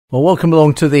Well, welcome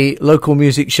along to the local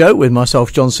music show with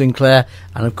myself, John Sinclair,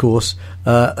 and of course,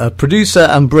 a producer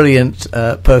and brilliant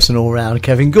person all round,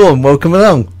 Kevin Gaughan. Welcome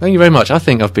along. Thank you very much. I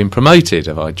think I've been promoted,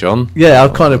 have I, John? Yeah,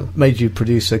 I've kind of made you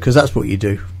producer because that's what you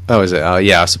do. Oh, is it?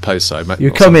 Yeah, I suppose so.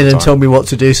 You come in and tell me what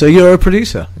to do, so you're a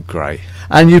producer. Great.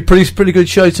 And you've produced a pretty good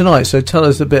show tonight, so tell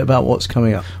us a bit about what's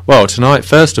coming up. Well, tonight,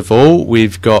 first of all,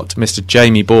 we've got Mr.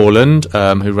 Jamie Borland,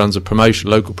 who runs a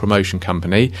local promotion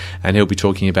company, and he'll be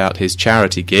talking about his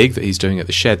charity gig that he's doing at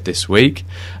the Shed this week,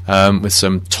 with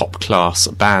some top-class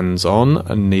bands on,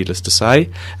 and needless to say,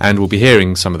 and we'll be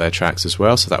hearing some of their tracks as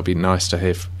well, so that'll be nice to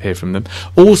hear from them.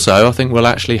 Also, I think we'll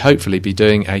actually hopefully be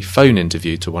doing a phone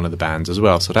interview to one of the bands as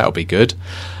well, so that'll be good.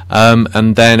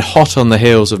 And then, hot on the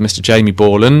heels of Mr. Jamie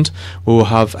Borland, we'll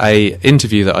have a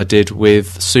interview that I did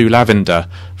with Lavender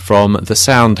from the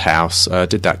Soundhouse.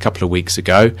 Did that a couple of weeks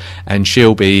ago, and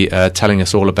she'll be telling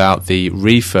us all about the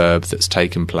refurb that's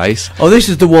taken place. Oh, this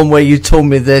is the one where you told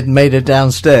me they'd made her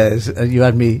downstairs, and you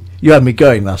had me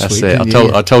going last week. That's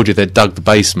it. I told you they'd dug the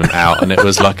basement out, and it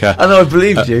was like a I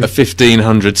believed you. A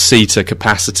 1,500 seater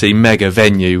capacity mega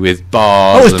venue with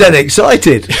bars. I was dead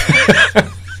excited.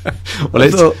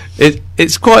 Well,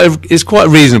 it's quite a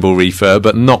reasonable refurb,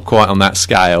 but not quite on that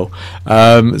scale.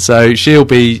 So she'll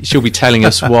be telling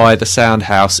us why the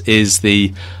Soundhouse is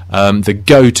the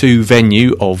go-to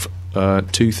venue of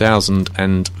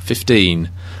 2015.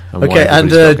 Okay, and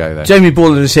Jamie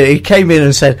Borland is here. He came in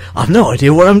and said, "I've no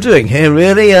idea what I'm doing here,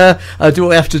 really.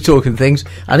 Do I have to talk and things?"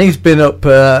 And he's been up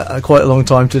quite a long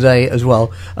time today as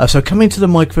well. So come into the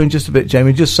microphone just a bit,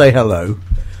 Jamie. Just say hello.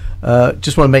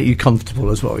 Just want to make you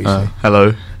comfortable as well.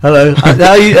 Hello. Hello.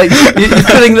 Now you're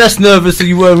feeling less nervous than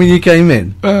you were when you came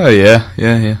in.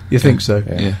 Yeah. You think so?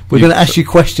 Yeah. We're going to ask you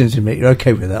questions in a minute. You're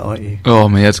okay with that, aren't you? Oh,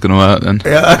 my head's going to hurt then.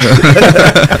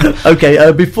 Yeah.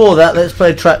 Okay. Before that, let's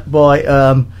play a track by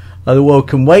The World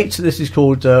Can Wait. This is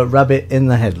called "Rabbit in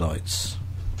the Headlights,"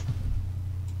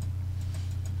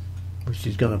 which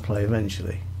she's going to play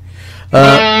eventually.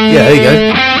 Yeah. There you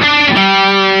go.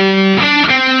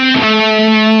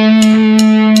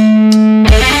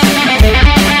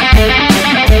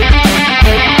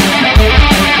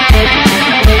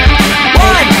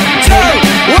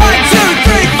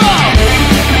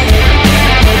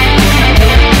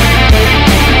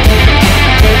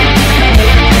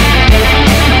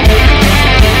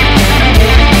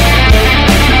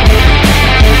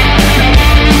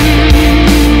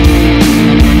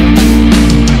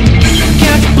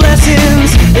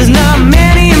 There's not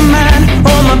many in mine.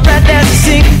 Hold my breath as I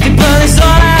sink. Deep blood is all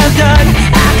I've done.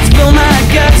 I can spill my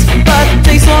guts, but the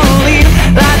taste won't leave.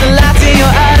 Like the lights in your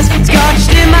eyes,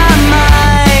 scorched in my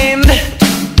mind.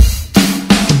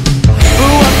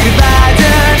 What could I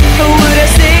done? Would I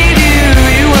save you?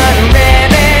 You were the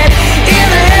rabbit in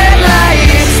the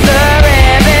headlights. The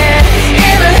rabbit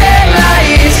in the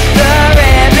headlights. The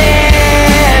rabbit.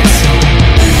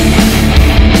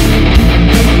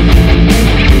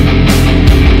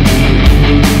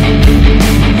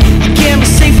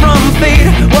 From fate,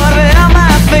 what about my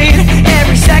fate?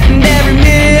 Every second, every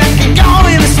minute, I can go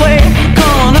in this way.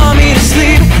 Calling on me to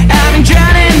sleep. I've been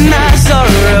drowning in my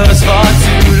sorrows for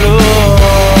too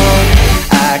long.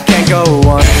 I can't go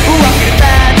on. What could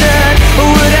I done?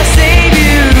 Would I save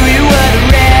you? You were the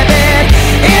rabbit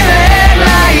in the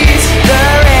headlights. The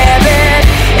rabbit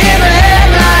in the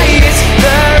headlights.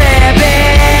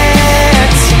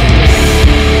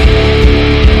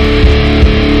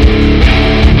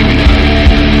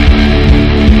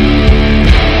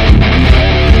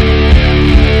 The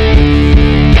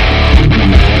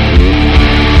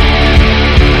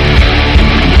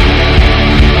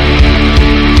rabbit.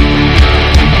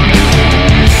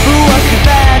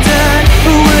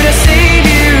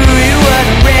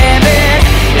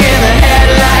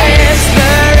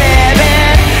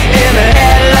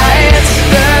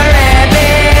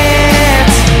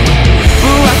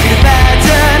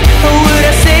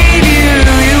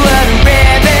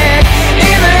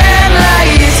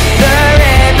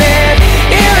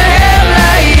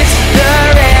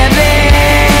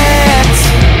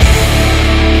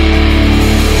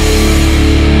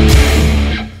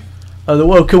 The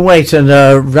World Can Wait and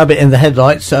Rabbit in the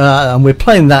Headlights, and we're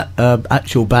playing that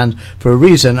actual band for a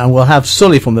reason, and we'll have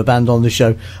Sully from the band on the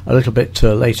show a little bit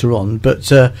later on. But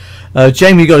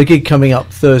Jamie got a gig coming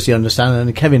up Thursday, I understand,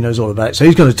 and Kevin knows all about it, so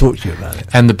he's going to talk to you about it.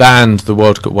 And the band, The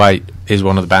World Can Wait, is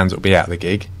one of the bands that will be at the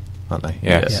gig, aren't they?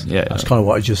 Yes. Yeah. That's kind of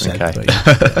what I just said. Okay.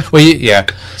 Well, yeah.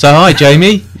 So, hi,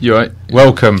 Jamie. You right?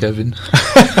 Welcome, Kevin.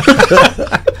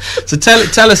 So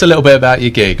tell us a little bit about your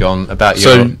gig your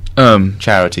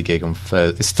charity gig on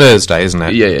it's Thursday, isn't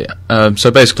it? Yeah.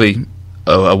 So basically,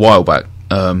 a while back,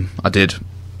 I did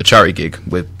a charity gig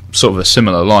with sort of a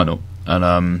similar lineup, and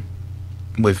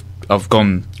I've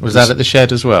gone. Was that at the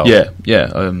Shed as well? Yeah.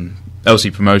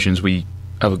 LC Promotions, we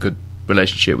have a good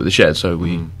relationship with the Shed, so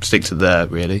we stick to there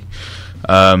really.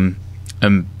 And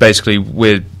basically,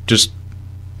 we're just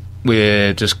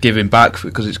giving back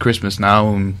because it's Christmas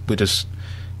now, and we're just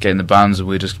getting the bands, and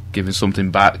we're just giving something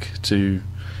back to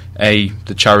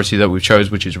the charity that we've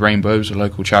chose, which is Rainbows, a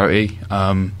local charity.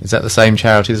 Is that the same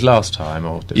charity as last time,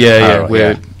 or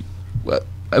well,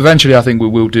 eventually I think we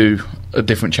will do a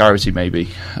different charity. Maybe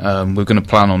we're going to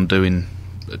plan on doing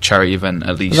a charity event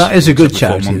at least. That is a good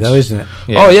charity, though, isn't it?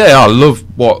 Yeah. Oh yeah, I love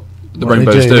what the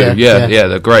Rainbows do. Yeah,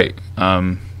 they're great.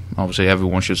 Obviously,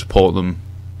 everyone should support them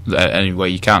any way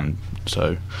you can.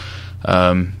 So,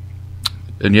 and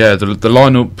yeah, the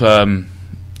lineup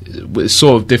is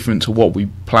sort of different to what we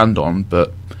planned on,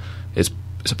 but it's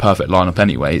a perfect lineup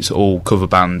anyway. It's all cover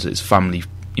bands. It's family,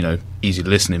 easy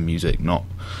listening music, not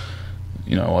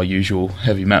our usual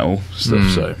heavy metal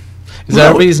stuff. So, is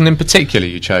there a reason in particular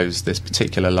you chose this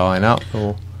particular lineup,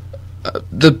 or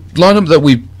the lineup that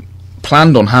we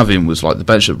planned on having was like the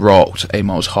Bench That Rocked, 8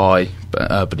 Miles High,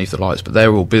 Beneath the Lights, but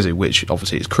they're all busy, which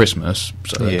obviously it's Christmas,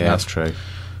 so that's true.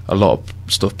 A lot of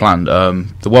stuff planned.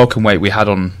 The Welcome Wait we had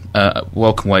on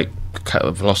Welcome Wait,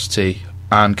 Velocity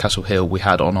and Castle Hill we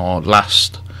had on our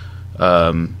last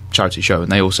charity show,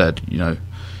 and they all said,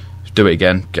 do it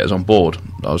again, get us on board.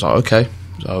 I was like, okay.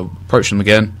 So I approached them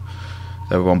again.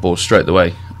 They were on board straight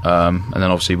away, and then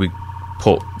obviously we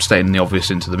put Stating the Obvious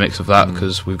into the mix of that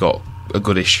because we've got a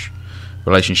goodish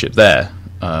relationship there,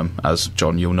 as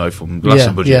John, you'll know from Glass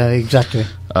Budget. Yeah, exactly.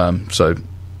 So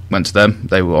went to them.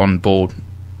 They were on board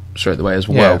straight away as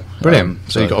well.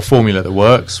 Brilliant. So you've got a formula that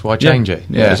works. Why change it?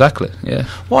 Yeah, exactly. Yeah.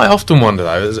 Well, I often wonder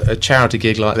though, as a charity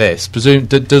gig like this,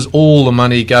 does all the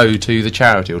money go to the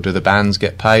charity, or do the bands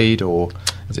get paid, or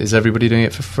is everybody doing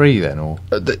it for free then? Or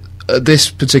at this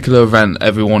particular event,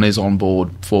 everyone is on board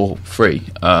for free.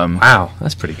 Wow,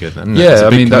 that's pretty good then. Yeah, it's a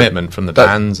big commitment from the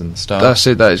bands and stuff. That's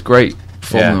it. That is great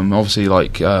from them. Obviously,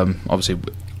 obviously,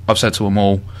 I've said to them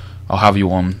all, I'll have you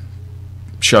on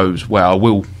shows where I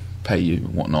will pay you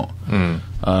and whatnot.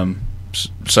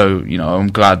 So I'm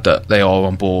glad that they are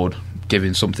on board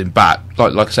giving something back.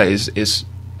 Like I say, it's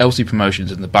LC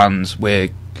Promotions and the bands where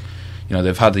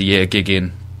they've had the year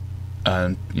gigging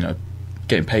and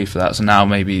getting paid for that. So now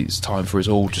maybe it's time for us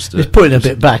all just to... It's putting a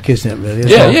bit back, isn't it,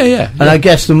 really? Yeah. And I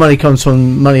guess the money comes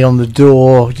from money on the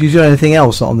door. Do you do anything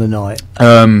else on the night?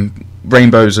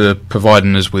 Rainbows are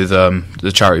providing us with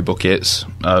the charity buckets,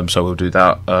 so we'll do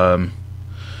that.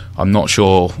 I'm not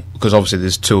sure, because obviously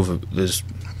there's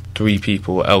 3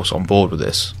 people else on board with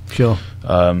this. Sure.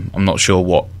 I'm not sure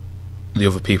what the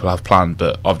other people have planned,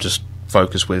 but I've just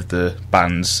focused with the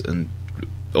bands and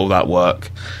all that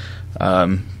work.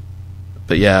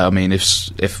 But yeah, I mean,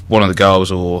 if one of the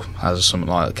girls or has something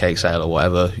like a cake sale or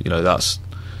whatever, that's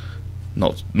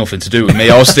nothing to do with me.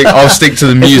 I'll stick to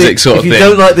the music sort of thing. If you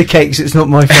don't like the cakes, it's not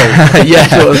my fault. Yeah,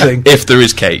 sort of thing. If there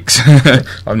is cakes,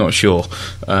 I'm not sure.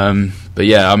 But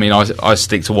yeah, I mean, I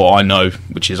stick to what I know,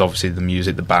 which is obviously the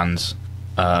music, the bands,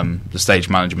 the stage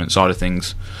management side of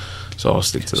things. So I'll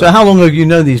stick to that. So how long have you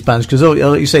known these bands? Because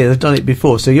like you say, they've done it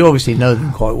before, so you obviously know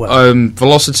them quite well.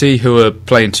 Velocity, who are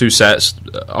playing 2 sets,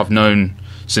 I've known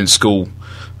since school.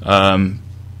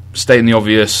 Stating the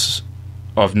Obvious,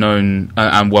 I've known,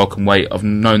 and Welcome Wait, I've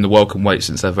known the Welcome Wait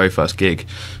since their very first gig,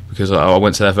 because I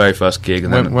went to their very first gig.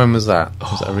 And when was that?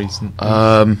 Was that recent?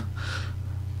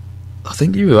 I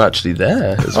think you were actually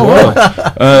there as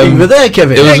well. You were there,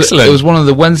 Kevin. Excellent. It was one of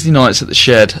the Wednesday nights at the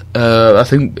Shed. I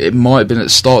think it might have been at the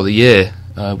start of the year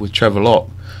with Trevor Locke,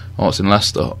 Arts in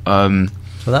Leicester. So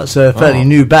that's a fairly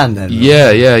new band then. Right?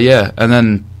 Yeah. And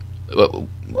then,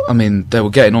 I mean, they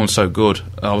were getting on so good.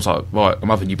 I was like, right, I'm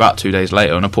having you back 2 days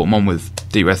later, and I put them on with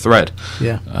Deep Red Thread.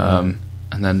 Yeah.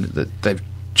 And then they've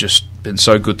just been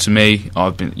so good to me.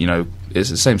 I've been,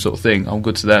 it's the same sort of thing. I'm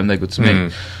good to them, they're good to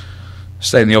me.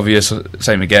 Stating the Obvious,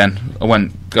 same again. I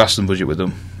went Glass Budget with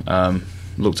them,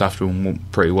 looked after them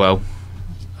pretty well,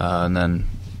 and then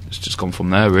it's just gone from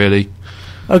there, really.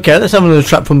 Okay, let's have another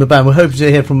track from the band. We're hoping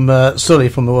to hear from Sully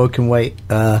from the Welcome Wait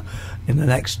in the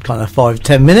next kind of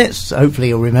 5-10 minutes. Hopefully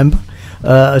you'll remember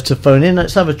to phone in.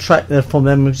 Let's have a track there from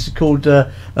them. It's called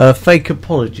Fake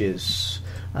Apologies.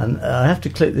 And I have to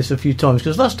click this a few times,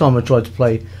 because last time I tried to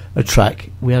play a track,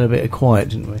 we had a bit of quiet,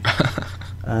 didn't we?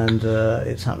 And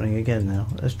it's happening again now.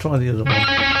 Let's try the other one.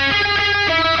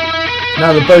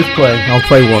 Now they're both playing. I'll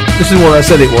play one. This is what I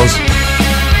said it was.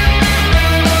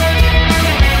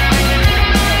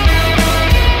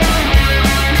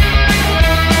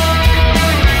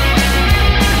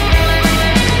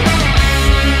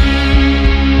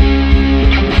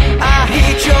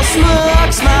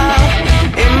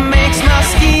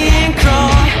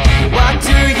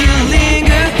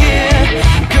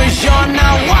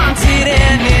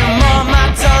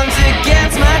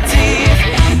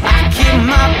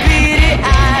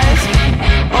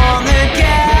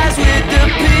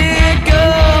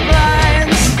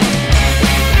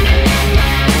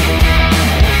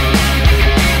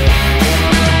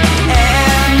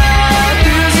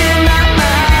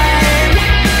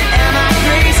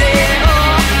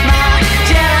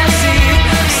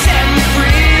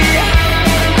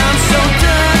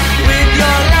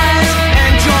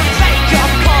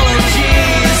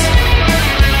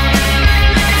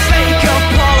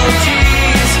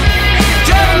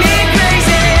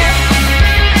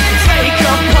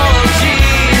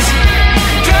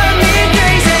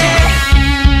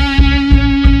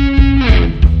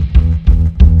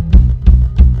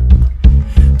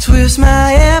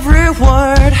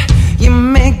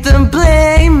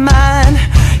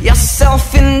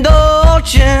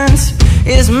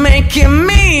 making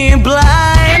me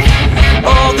blind.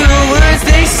 All the words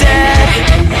they said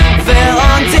fell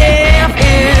on deaf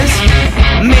ears.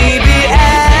 Maybe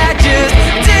I just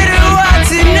didn't want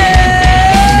to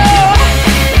know.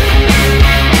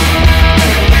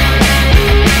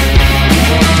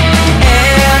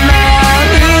 Am I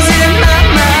losing my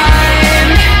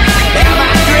mind? Am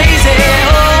I crazy?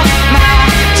 Oh, my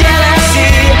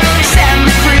jealousy set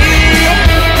me free.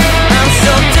 I'm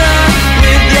so done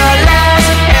with your lies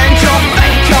and your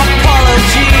fake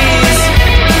apologies.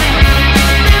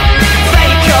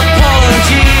 Fake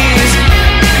apologies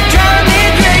drive me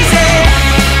crazy.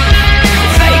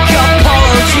 Fake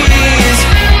apologies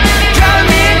drive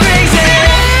me crazy.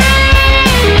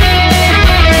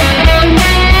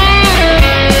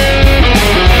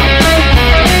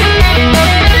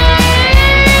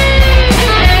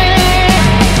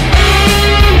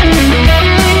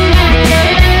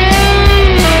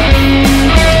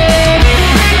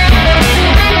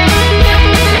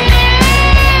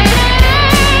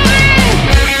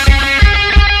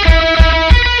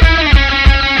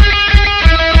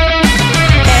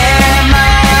 Am I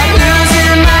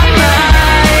losing my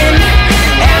mind?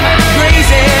 Am I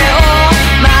crazy? Oh,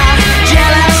 my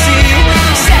jealousy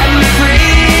set me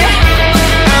free.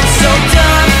 I'm so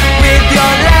done with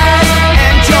your lies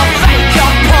and your fake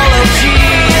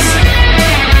apologies.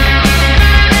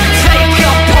 Fake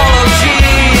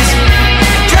apologies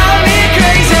drive me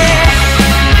crazy.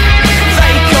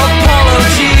 Fake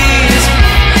apologies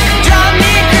drive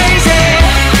me crazy.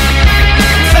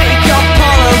 Fake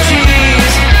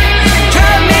apologies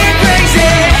drive me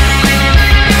crazy.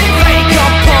 Fake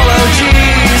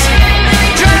apologies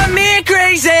drive me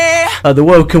crazy. The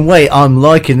Woken Wait, I'm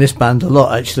liking this band a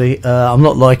lot, actually. I'm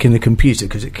not liking the computer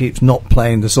because it keeps not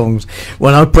playing the songs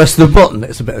when I press the button.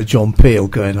 It's a bit of John Peel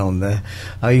going on there.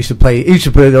 I used to play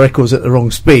the records at the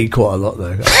wrong speed quite a lot,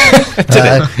 though.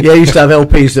 Yeah, I used to have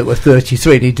LPs that were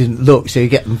 33 and he didn't look, so you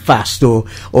get them fast, or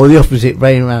the opposite,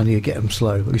 rain around and you get them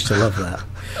slow. I used to love that.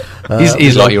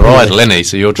 He's like your idol, isn't he?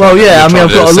 So you're trying, well, yeah, I mean,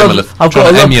 I've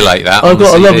got to emulate that. I've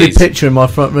got a lovely picture in my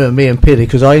front room, me and Piddy,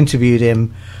 because I interviewed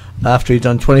him after he'd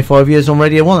done 25 years on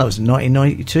Radio 1. That was in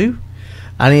 1992.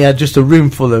 And he had just a room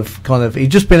full of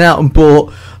he'd just been out and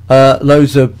bought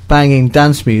loads of banging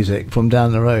dance music from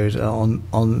down the road on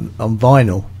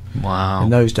vinyl. Wow. In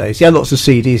those days. He had lots of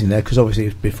CDs in there because obviously it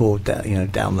was before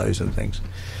downloads and things.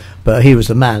 But he was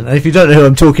the man. And if you don't know who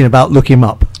I'm talking about, look him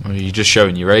up. Well, you're just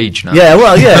showing your age now. Yeah,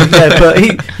 well, yeah, but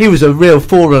he was a real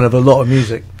forerunner of a lot of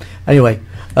music. Anyway,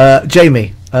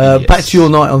 Jamie, Yes. back to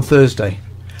your night on Thursday.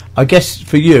 I guess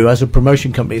for you, as a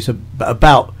promotion company, it's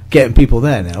about getting people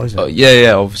there now, isn't it?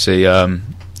 Yeah. Obviously, we're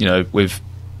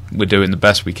doing the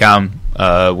best we can.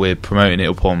 We're promoting it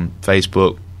up on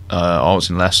Facebook, Arts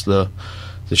in Leicester,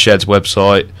 the Shed's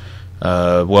website,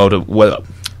 word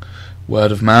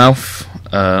of mouth.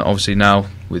 Obviously now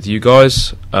with you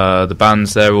guys, the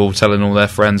bands, they're all telling all their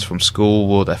friends from school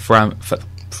or their family.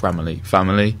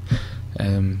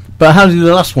 But how did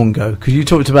the last one go? Because you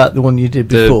talked about the one you did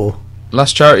before.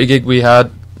 Last charity gig we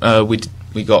had,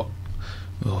 we got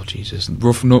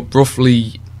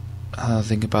roughly I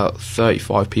think about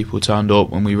 35 people turned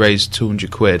up and we raised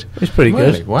 200 quid. It's pretty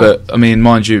good. Wow. But I mean,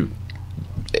 mind you,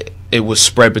 it was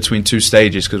spread between two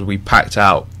stages because we packed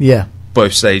out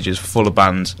both stages full of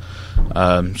bands.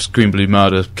 Scream Blue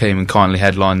Murder came and kindly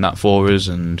headlined that for us,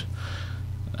 and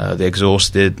The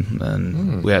Exhausted,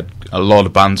 and we had a lot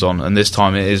of bands on. And this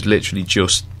time it is literally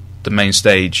just the main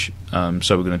stage,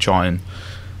 so we're going to try and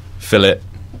fill it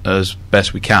as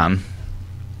best we can,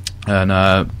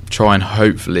 and try and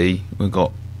hopefully we've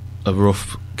got a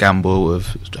rough gamble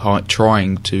of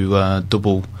trying to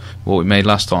double what we made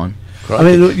last time. I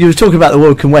mean, you were talking about the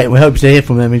Woken Wait, and we hope to hear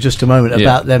from them in just a moment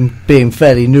about them being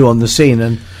fairly new on the scene,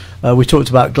 and we talked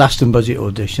about Glaston budget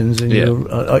auditions, and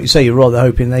like you say, you're rather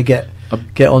hoping they get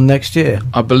on next year.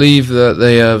 I believe that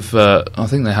they have. I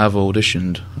think they have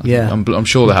auditioned. I'm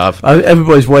sure they have.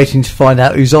 Everybody's waiting to find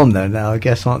out who's on there now, I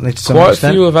guess, aren't they? To some Quite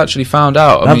extent? a few have actually found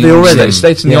out. Have they already?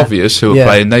 Stating the obvious, who are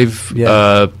playing,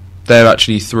 they're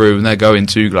actually through, and they're going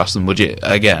to Glaston budget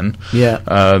again.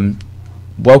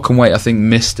 Welcome Wait, I think,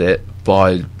 missed it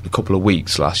by a couple of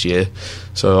weeks last year,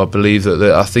 so I believe that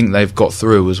I think they've got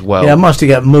through as well. I must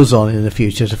get Muzz on in the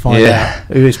future to find out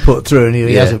who is put through and who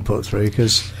he hasn't put through,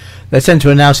 because they tend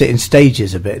to announce it in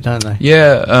stages a bit, don't they?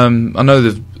 I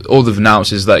know all they've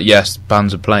announced is that yes,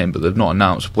 bands are playing, but they've not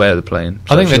announced where they're playing.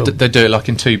 I think they do it like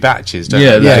in two batches, don't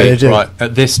they? They do. Right,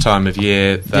 at this time of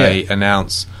year, they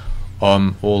announce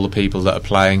all the people that are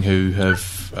playing who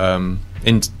have been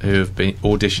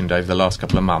auditioned over the last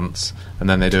couple of months, and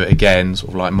then they do it again, sort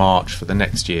of like March for the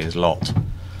next year's lot.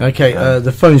 Okay,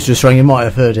 the phone's just rang. You might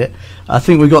have heard it. I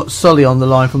think we've got Sully on the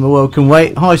line from The World Can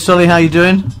Wait. Hi, Sully. How you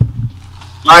doing?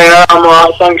 Hi, I'm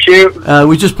alright, thank you.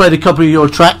 We just played a couple of your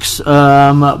tracks. We're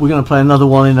going to play another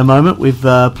one in a moment. We've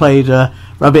played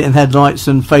Rabbit in Headlights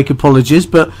and Fake Apologies,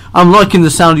 but I'm liking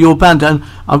the sound of your band, and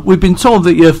we've been told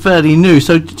that you're fairly new,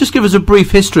 so just give us a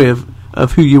brief history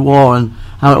of who you are and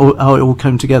how it all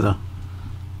came together.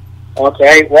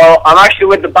 Okay, well, I'm actually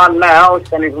with the band now.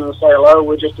 If anyone will say hello,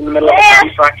 we're just in the middle of a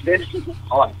band practice.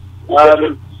 Hi.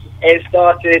 It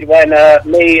started when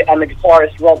me and the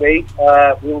guitarist Robbie,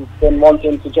 we've been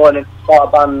wanting to start a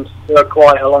band for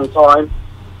quite a long time,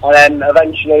 and then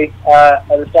eventually, about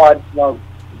the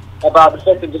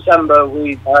 5th of December,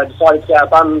 we decided to get a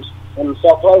band and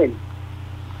start playing.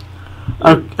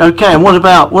 Okay, and what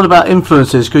about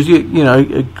influences? Because you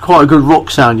know quite a good rock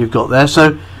sound you've got there.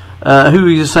 So, who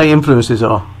would you say influences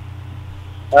are?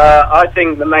 I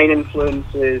think the main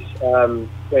influences,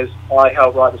 because I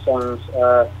help write the songs.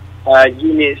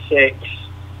 Unit 6,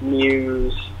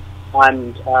 Muse,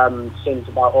 and since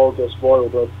about August, Royal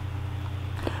Blood.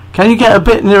 Can you get a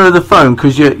bit nearer the phone,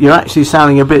 because you're actually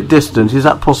sounding a bit distant? Is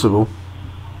that possible?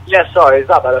 Yeah, sorry, is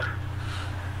that better?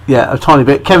 Yeah, a tiny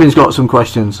bit. Kevin's got some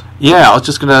questions. Yeah, I was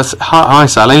just going to... Hi,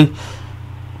 Sally.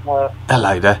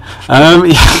 Hello there.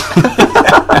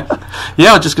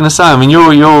 Yeah, I was just going to say, I mean,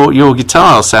 your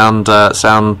guitars sound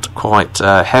quite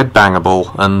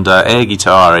headbangable and air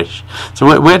guitar-ish. So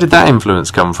where did that influence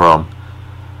come from?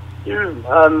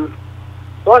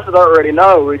 First, I don't really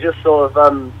know. We just sort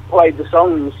of played the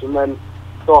songs and then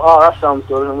thought, oh, that sounds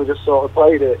good, and we just sort of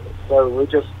played it. So we're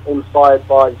just inspired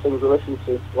by things we listen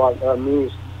to, like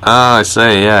Muse. Ah, I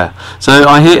see, yeah. So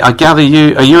I gather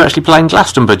are you actually playing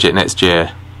Glastonbury next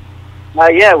year?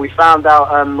 Yeah, we found out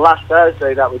last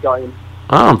Thursday that we got in.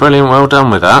 Oh, brilliant, well done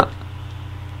with that.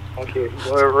 Thank you.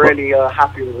 We're really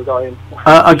happy that we got in.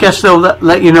 I guess they'll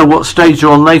let you know what stage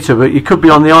you're on later, but you could be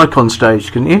on the Icon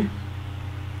stage, couldn't you?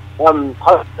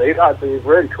 Hopefully, that'd be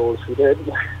really cool if we did.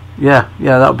 Yeah,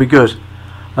 that would be good.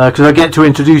 Because I get to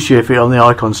introduce you if you're on the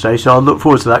Icon stage, so I look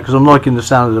forward to that because I'm liking the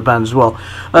sound of the band as well.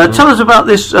 Tell us about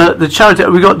this, the charity.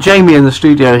 We've got Jamie in the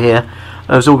studio here,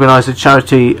 has organised a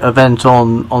charity event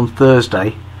on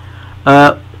Thursday.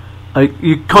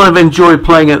 You kind of enjoyed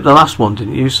playing at the last one,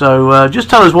 didn't you? So just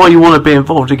tell us why you want to be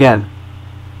involved again.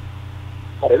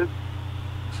 Pardon?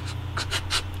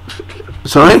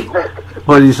 Sorry?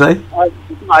 What did you say?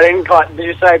 I didn't quite... Did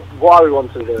you say why we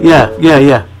wanted to do it?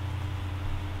 Yeah.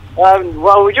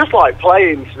 Well, we just like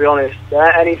playing, to be honest.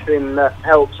 Anything that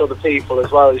helps other people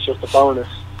as well is just a bonus.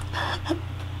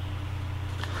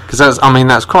 Because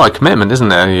that's quite a commitment,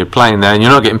 isn't it? You're playing there and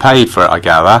you're not getting paid for it, I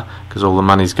gather, because all the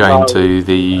money's going to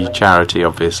the charity,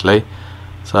 obviously.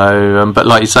 So, but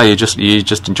like you say, you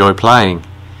just enjoy playing.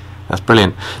 That's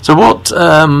brilliant. So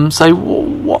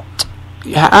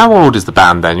how old is the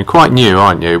band then? You're quite new,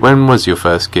 aren't you? When was your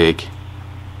first gig?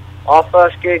 Our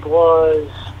first gig was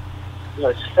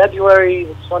February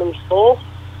 24th,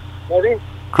 maybe.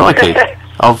 Crikey,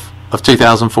 of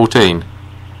 2014.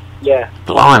 Yeah.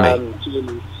 Blimey.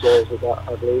 2 years with that,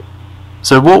 I believe.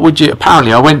 So what would you...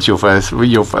 Apparently I went to your first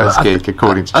gig,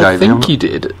 according to Jamie. I think you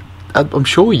did. I'm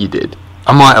sure you did.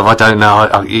 I might have, I don't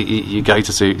know. You go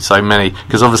to so many...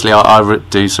 Because obviously I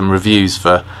do some reviews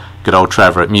for good old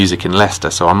Trevor at Music in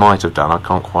Leicester, so I might have done. I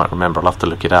can't quite remember. I'll have to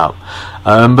look it up.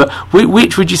 But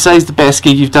which would you say is the best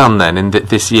gig you've done then in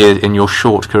this year in your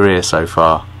short career so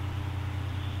far?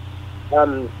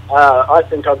 I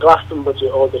think our Glastonbury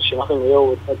audition, I think we all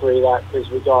would agree that, because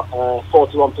we got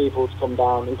 41 people to come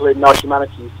down, including our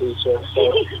humanities teacher,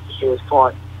 so it was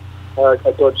quite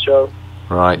a good show.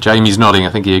 Right, Jamie's nodding, I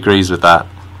think he agrees with that.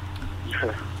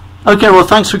 Okay, well,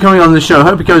 thanks for coming on the show.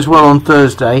 Hope it goes well on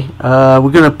Thursday.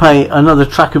 We're going to play another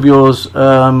track of yours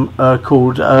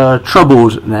called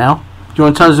Troubled now. Do you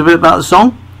want to tell us a bit about the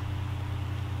song?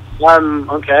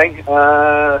 Okay.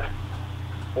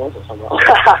 What was it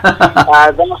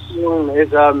about? That song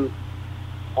is, I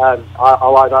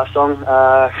like that song.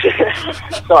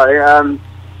 Sorry,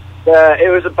 it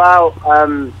was about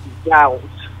doubt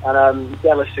and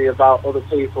jealousy about other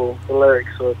people. The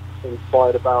lyrics were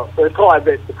inspired about, so it's quite a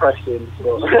bit depressing.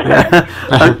 But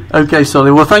Okay,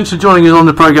 Sully. Well, thanks for joining us on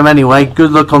the programme anyway.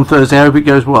 Good luck on Thursday. I hope it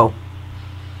goes well.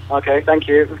 Okay, thank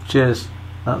you. Cheers.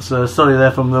 That's Sully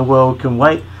there from The World Can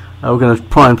Wait. We're going to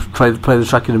try and play the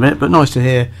track in a minute, but nice to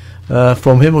hear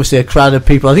from him. We'll see a crowd of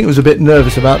people. I think he was a bit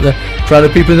nervous about the crowd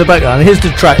of people in the background. Here's the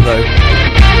track though.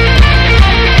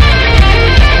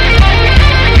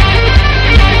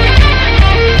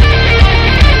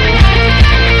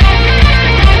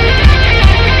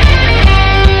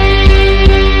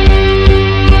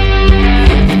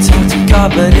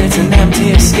 But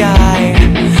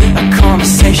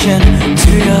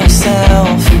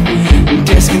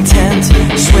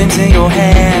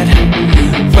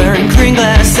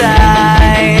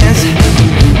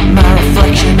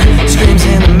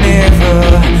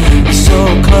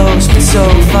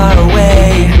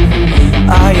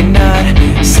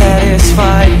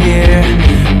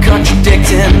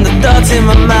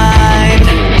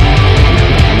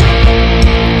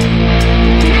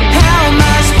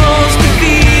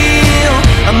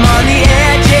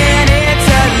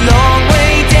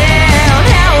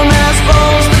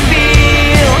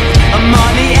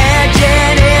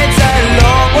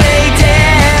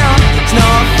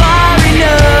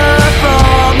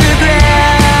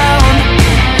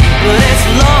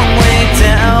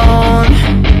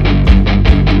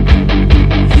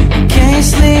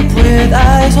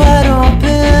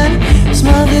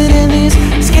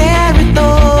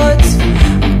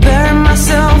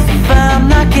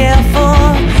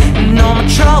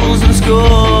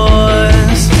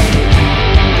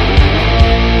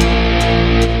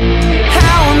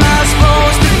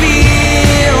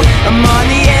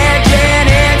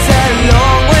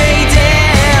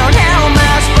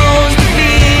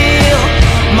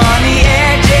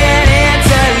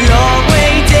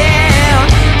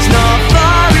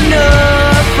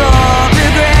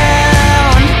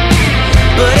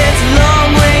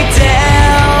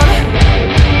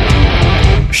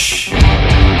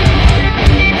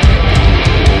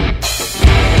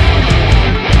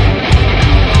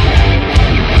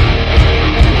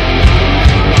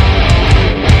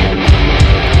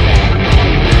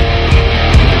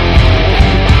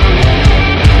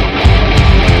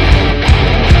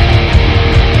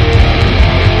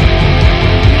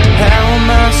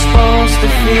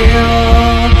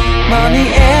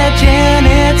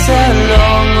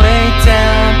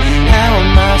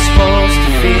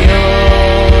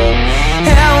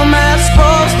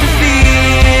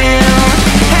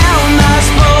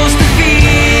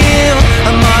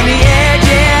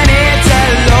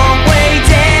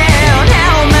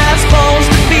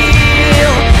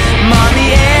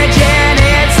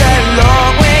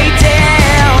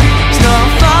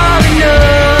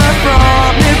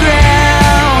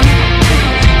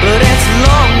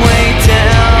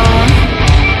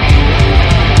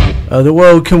The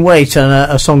World Can Wait, and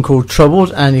a song called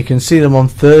Troubled, and you can see them on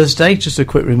Thursday. Just a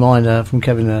quick reminder from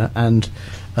Kevin and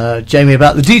Jamie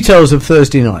about the details of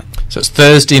Thursday night. So it's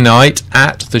Thursday night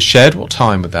at the Shed. What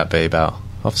time would that be? About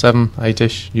 7:30,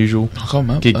 8ish, usual I can't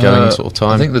remember. gig going sort of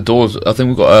time? I think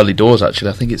we've got early doors actually.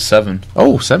 I think it's 7.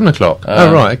 Oh, 7 o'clock.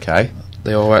 Oh, right, okay.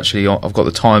 They are actually on, I've got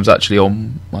the times actually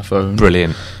on my phone.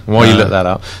 Brilliant. While you look that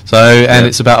up. So, and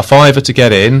it's about £5 to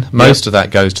get in. Most of that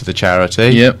goes to the charity.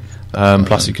 Yep.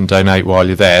 Plus you can donate while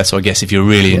you're there. So I guess if you're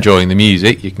really enjoying the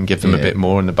music, you can give them a bit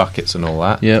more in the buckets and all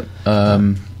that. Yep.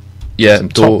 Some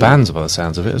top bands by the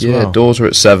sounds of it as well. Yeah, doors are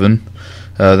at 7.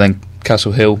 Then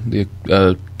Castle Hill, the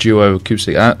duo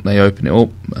acoustic act, they open it up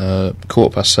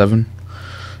 7:15.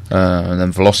 And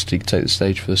then Velocity take the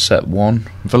stage for the set 1.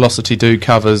 Velocity do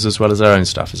covers as well as their own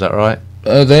stuff, is that right?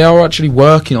 They are actually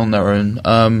working on their own.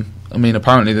 I mean,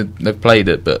 apparently they've played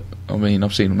it, but I mean,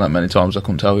 I've seen them that many times, I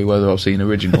couldn't tell you whether I've seen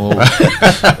original or cover.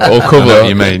 I know what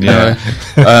you mean, yeah.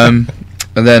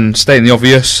 And then Stating the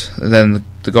Obvious, and then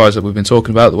the guys that we've been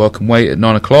talking about, the Welcome Wait at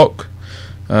 9 o'clock,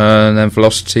 and then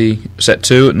Velocity set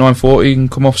 2 at 9:40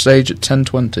 and come off stage at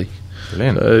 10:20.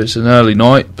 Brilliant. So it's an early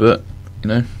night, but you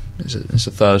know, it's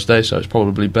a Thursday, so it's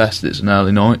probably best it's an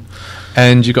early night.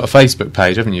 And you've got a Facebook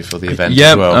page, haven't you, for the event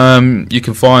as well? You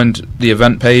can find the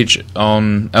event page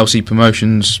on LC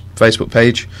Promotions Facebook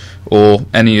page, or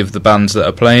any of the bands that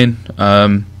are playing.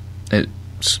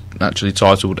 It's actually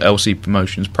titled LC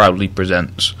Promotions Proudly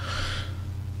Presents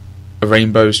a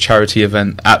Rainbows charity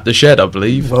event at the Shed, I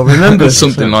believe. Well, remember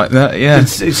something like that. Yeah.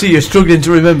 See, you're struggling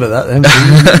to remember that. Then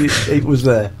it was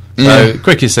there. So,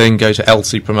 quickest thing, go to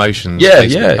LC Promotions. Yeah,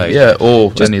 Facebook page.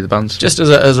 or any of the bands. Just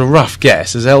as a rough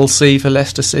guess, is LC for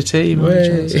Leicester City?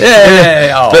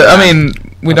 Yeah. Oh, but I mean,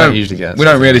 we don't really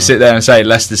sit sit there and say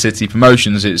Leicester City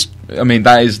Promotions.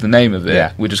 That is the name of it.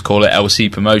 Yeah. We just call it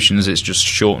LC Promotions. It's just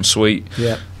short and sweet.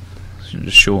 Yeah.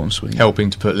 Just short and sweet. Helping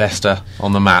to put Leicester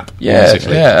on the map. Yeah,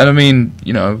 basically. yeah. And I mean,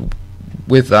 you know,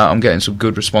 with that, I'm getting some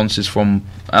good responses from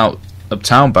out of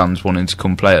town bands wanting to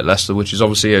come play at Leicester, which is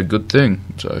obviously a good thing.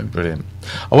 So brilliant.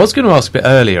 I was going to ask a bit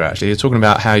earlier, actually. You're talking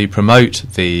about how you promote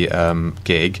the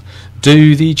gig.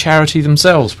 Do the charity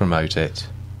themselves promote it?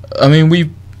 I mean,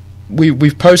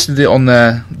 we've posted it on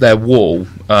their wall,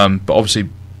 but obviously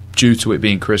due to it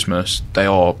being Christmas, they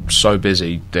are so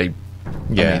busy.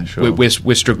 Sure.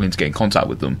 We're struggling to get in contact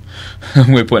with them.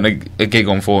 We're putting a gig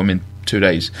on for them in 2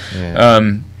 days. Yeah.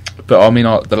 But I mean,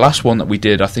 the last one that we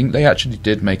did, I think they actually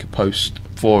did make a post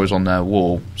for us on their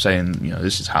wall saying, you know,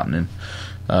 this is happening.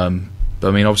 But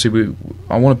I mean, obviously,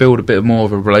 I want to build a bit more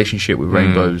of a relationship with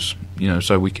Rainbows, you know,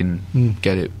 so we can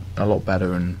get it a lot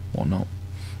better and whatnot.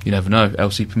 You never know.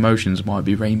 LC Promotions might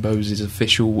be Rainbows'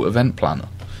 official event planner.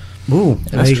 Ooh,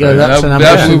 there you true. go. That's an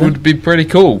ambition. That would be pretty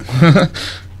cool.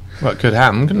 Well, it could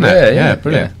happen, couldn't it? Yeah,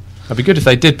 brilliant. It'd be good if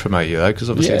they did promote you, though, because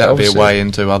obviously that would be a way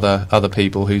into other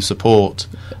people who support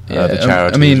the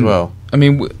charity as well. I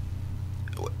mean,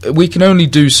 we can only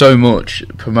do so much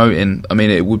promoting. I mean,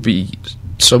 it would be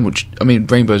so much. I mean,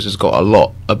 Rainbows has got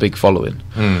a big following.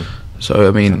 So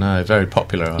I mean, very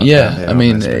popular. I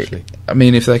mean,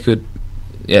 if they could,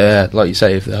 like you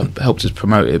say, if they helped us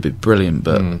promote it, it'd be brilliant.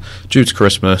 But due to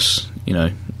Christmas, you know,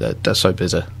 they're so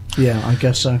busy. Yeah, I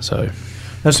guess so. So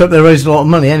let's hope they raised a lot of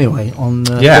money anyway on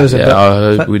Thursday. Yeah,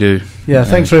 I hope we do. Yeah,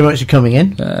 thanks very much for coming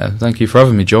in. Thank you for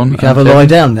having me, John. You can have a lie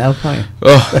down now, can't you?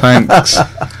 Oh, thanks.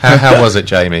 How was it,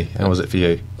 Jamie? How was it for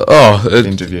you? Oh, the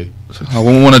interview. I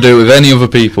wouldn't want to do it with any other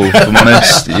people, if I'm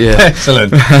honest. Yeah,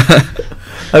 excellent.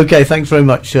 Okay, thanks very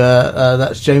much.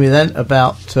 That's Jamie then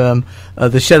about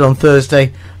the Shed on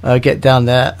Thursday. Get down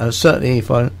there. Certainly,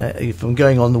 if I'm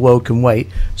going on, the World Can Wait.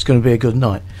 It's going to be a good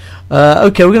night.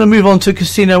 Okay, we're going to move on to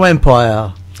Casino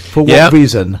Empire. For what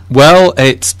reason? Well,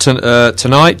 it's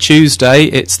tonight, Tuesday.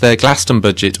 It's their Glaston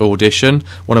Budget audition.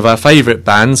 One of our favourite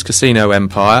bands, Casino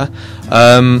Empire.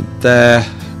 They're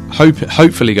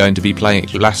hopefully going to be playing at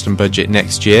Glaston Budget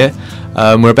next year.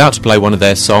 We're about to play one of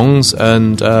their songs,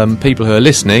 and people who are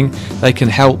listening, they can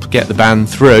help get the band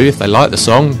through. If they like the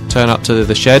song, turn up to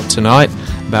the Shed tonight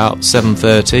about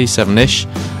 7:30, 7ish,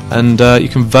 and you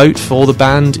can vote for the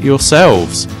band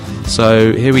yourselves.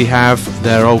 So here we have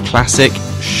their old classic,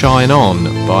 Shine On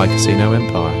by Casino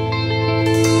Empire.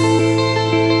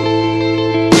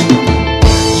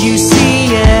 You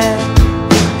see it,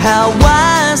 how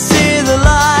I see the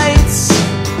lights.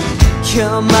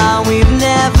 Come on, we've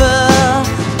never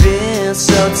been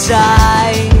so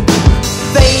tight.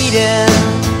 Fading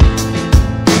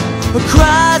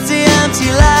across the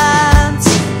empty lands,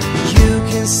 you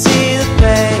can see the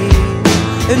pain,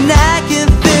 and I can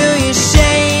feel your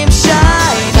shame.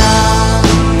 Shine on,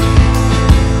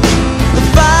 the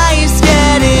fire's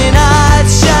getting on.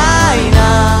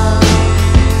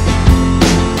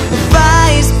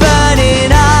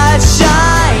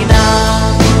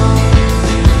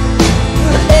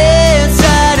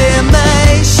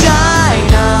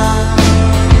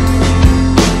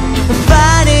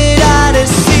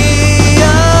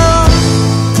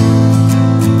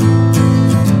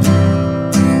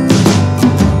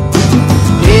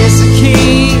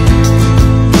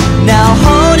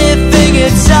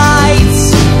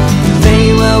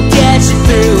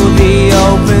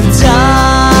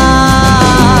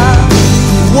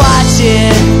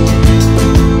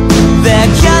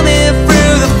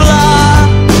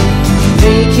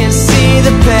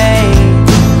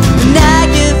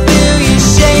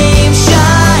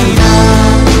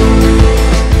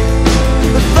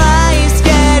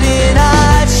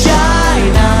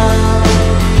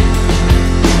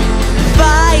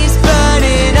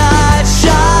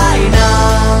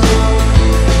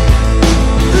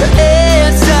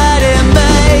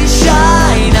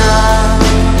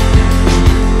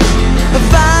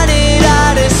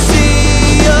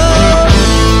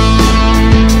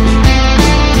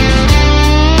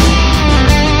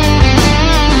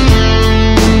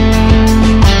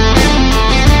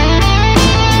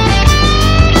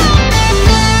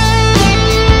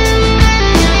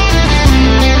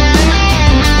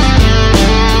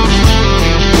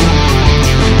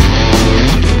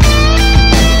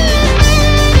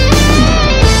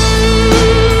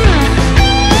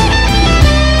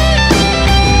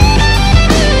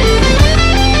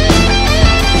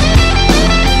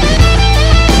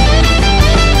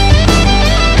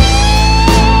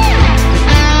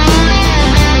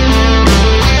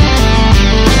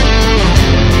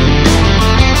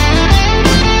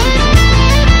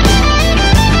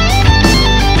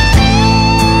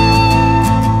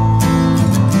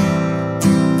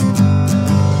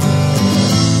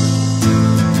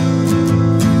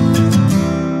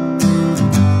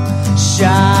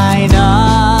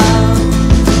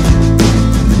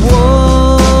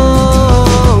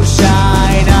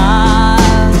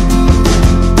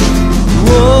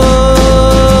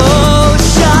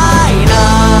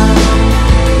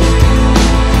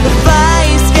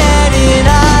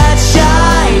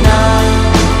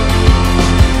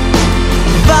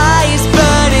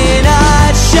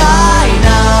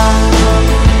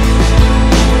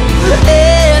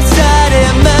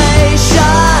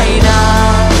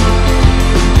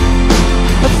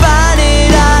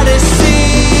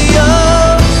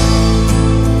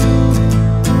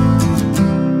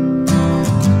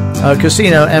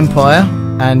 Casino Empire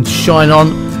and Shine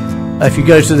On. If you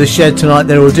go to the Shed tonight,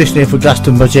 they're auditioning for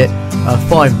Glaston Budget. A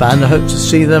fine band. I hope to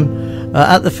see them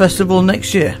at the festival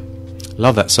next year.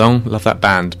 Love that song, love that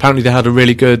band. Apparently they had a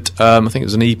really good, I think it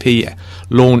was an EP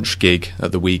launch gig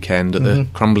at the weekend at the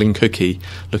Crumbling Cookie.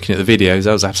 Looking at the videos,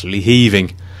 that was absolutely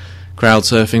heaving. Crowd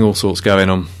surfing, all sorts going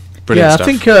on. Brilliant stuff.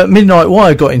 I think Midnight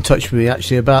Wire got in touch with me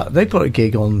actually about, they've got a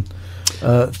gig on,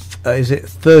 is it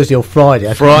Thursday or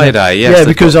Friday? Friday, yes. Yeah,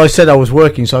 because I said I was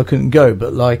working so I couldn't go,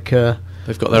 but like...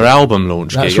 they've got their album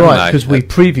launch gig, that's right, because we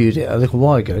previewed it a little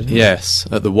while ago, didn't we? Yes,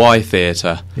 at the Y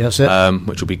Theatre. That's it.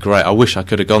 Which will be great. I wish I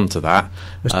could have gone to that.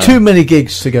 There's too many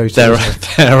gigs to go to.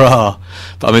 There are.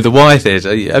 But I mean, the Y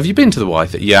Theatre, have you been to the Y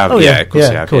Theatre? You have, yeah, of course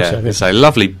you have. Yeah. It's a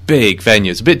lovely big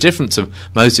venue. It's a bit different to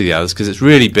most of the others because it's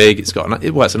really big. It's got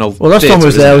it's an old last theatre, time I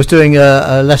was there, I was doing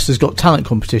a Leicester's Got Talent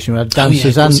competition. We had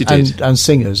dancers and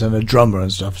singers and a drummer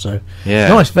and stuff. So,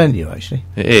 nice venue, actually.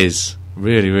 It is.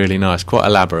 Really, really nice. Quite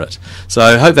elaborate. So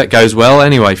I hope that goes well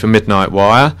anyway for Midnight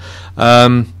Wire.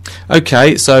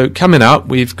 Okay, so coming up,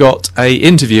 we've got a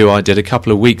interview I did a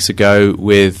couple of weeks ago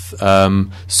with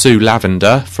Sue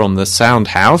Lavender from the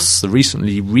Soundhouse, the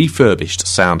recently refurbished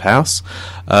Soundhouse.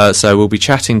 So we'll be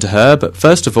chatting to her, but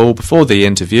first of all, before the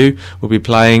interview, we'll be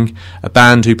playing a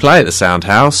band who play at the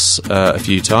Soundhouse a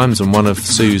few times, and one of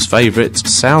Sue's favourites,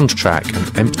 Soundtrack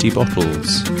and Empty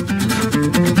Bottles.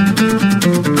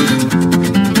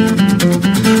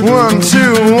 1,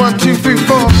 2, 1, 2, 3,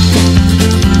 4.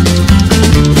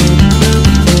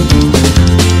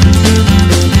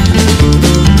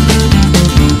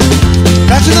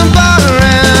 Back to the bar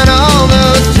and all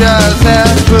those jars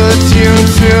that put you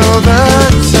to the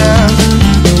test.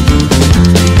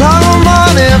 Borrow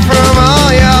money from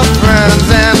all your friends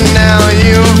and now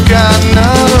you've got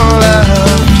none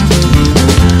left.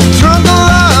 Drunk a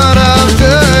lot of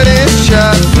dirty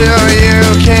shots till you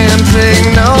can't take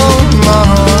no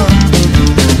more.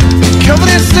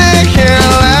 Company sticking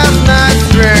last night's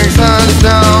drinks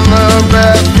on the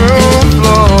bathroom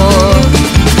floor.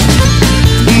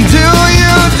 Do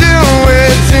you do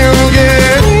it to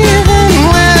get even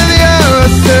with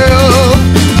yourself?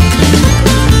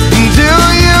 Do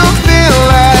you feel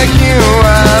like you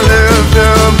are lived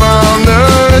up on the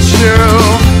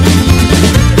shelf?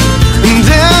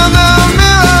 Down the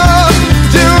mirror,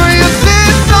 do you see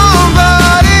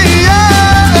somebody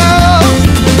else?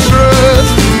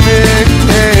 Trust me,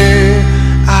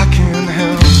 I can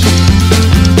help.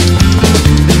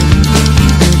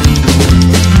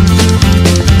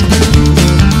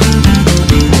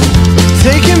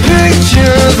 Taking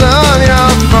pictures on your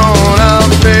phone of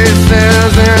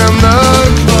faces in the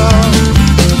club,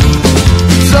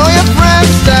 so your friends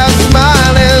stop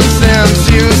smiling since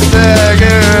you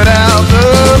staggered out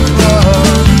the pub.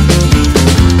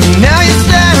 Now you're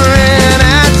staring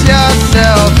at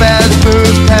yourself as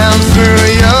food pounds through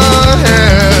your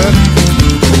head,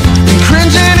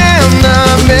 cringing in the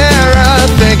mirror,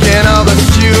 thinking all the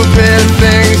stupid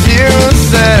things you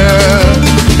said.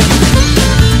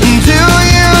 Do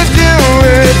you do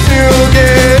it to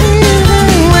get even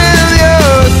with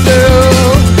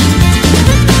yourself?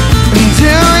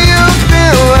 Do you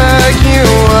feel like you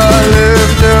are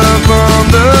lifted up on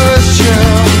the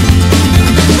shelf?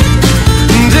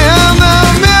 Down the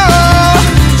mirror,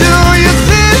 do you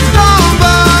see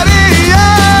somebody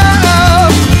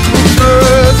else?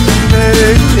 Trust me,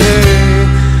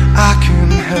 I can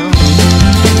help.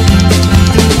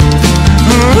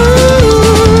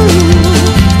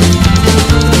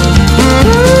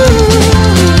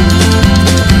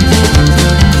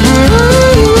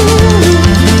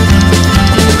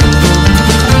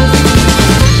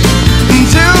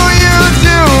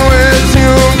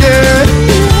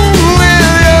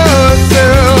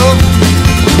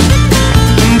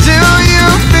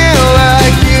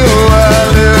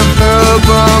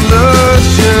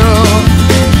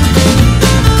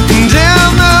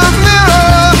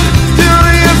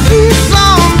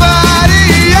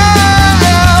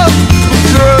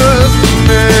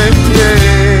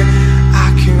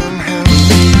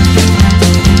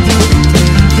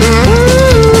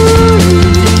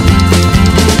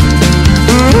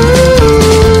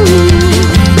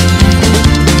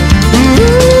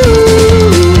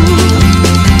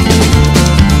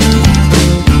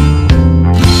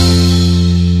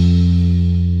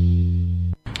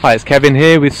 Hi, it's Kevin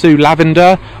here with Sue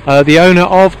Lavender, the owner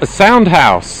of a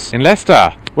Soundhouse in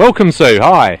Leicester. Welcome, Sue.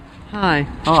 Hi. Hi.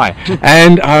 Hi.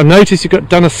 And I noticed you've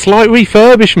done a slight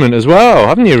refurbishment as well,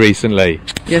 haven't you, recently?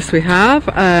 Yes, we have.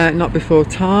 Not before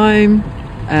time.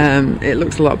 It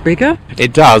looks a lot bigger.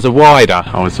 It does, a wider,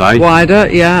 I would say. Wider,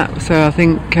 yeah. So I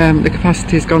think the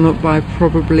capacity's gone up by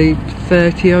probably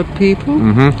 30 odd people.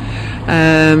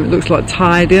 It looks a lot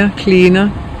tidier,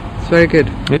 cleaner. It's very good.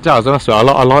 It does, and I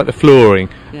like the flooring.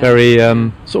 Yeah. Very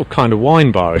sort of kind of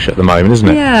wine barish at the moment, isn't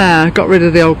it? Yeah, got rid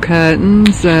of the old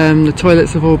curtains. The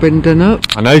toilets have all been done up.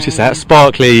 I noticed that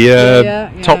sparkly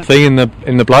top thing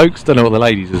in the blokes. Don't know what the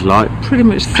ladies is like. Pretty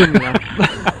much similar.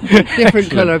 Different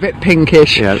colour, a bit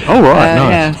pinkish. Yeah. Oh right,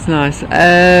 nice. Yeah, it's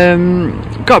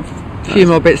nice. Got a few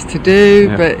more bits to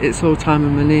do, but it's all time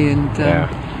and money, and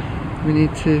we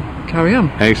need to carry on.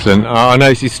 Excellent. I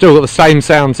noticed you've still got the same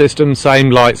sound system,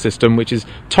 same light system, which is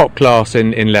top class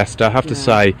in Leicester. I have to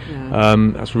say,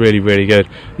 that's really, really good.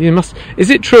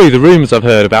 Is it true, the rumours I've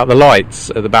heard about the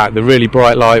lights at the back, the really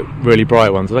bright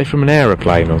ones, are they from an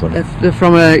aeroplane or something? They're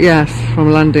from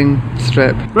a landing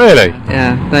strip. Really?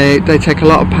 Yeah, they take a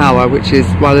lot of power, which is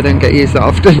why they don't get used that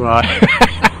often. Right.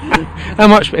 How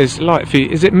much is light for you?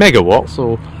 Is it megawatts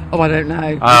or? Oh, I don't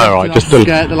know. Oh, right, just the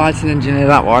lighting engineer,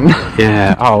 that one.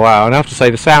 Yeah. Oh, wow. And I have to say,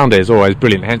 the sound is always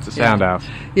brilliant. Hence the Soundhouse.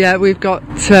 Yeah, we've got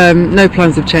no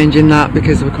plans of changing that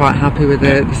because we're quite happy with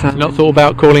the sound. Not thought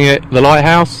about calling it the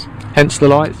Lighthouse? Hence the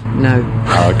lights? No.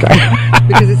 Oh, okay.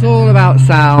 Because it's all about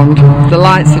sound. The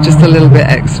lights are just a little bit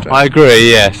extra. I agree.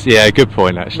 Yes. Yeah. Good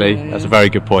point. Actually, that's a very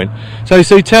good point. So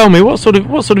tell me, what sort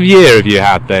of year have you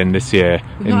had then this year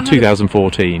in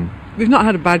 2014? We've not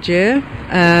had a bad year.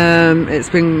 It's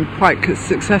been quite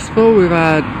successful. We've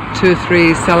had 2 or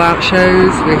 3 sellout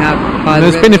shows. We had.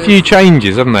 There's been a few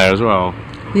changes, haven't there, as well?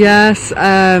 Yes.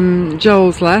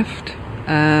 Joel's left.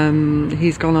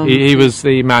 He's gone on. He was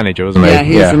the manager, wasn't he? Yeah,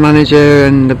 he's the manager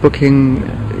and the booking.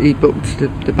 He booked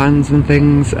the bands and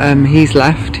things. He's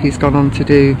left. He's gone on to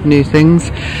do new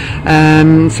things.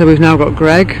 So we've now got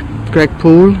Greg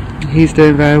Poole. He's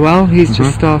doing very well. He's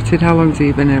just started. How long has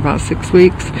he been here? About 6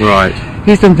 weeks. Right.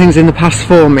 He's done things in the past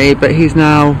for me, but he's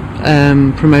now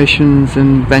promotions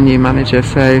and venue manager.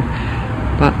 So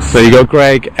you got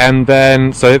Greg, and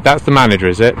then that's the manager,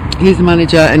 is it? He's the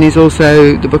manager, and he's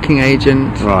also the booking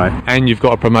agent. Right. And you've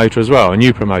got a promoter as well, a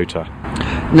new promoter.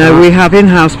 No, we have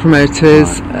in-house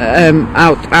promoters,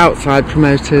 outside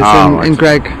promoters, and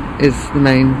Greg is the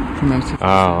main promoter.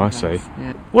 Oh, I see.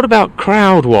 Yeah. What about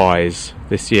crowd-wise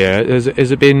this year? Has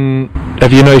it been?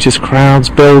 Have you noticed crowds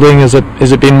building? Has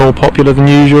it been more popular than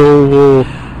usual? Or?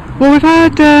 Well,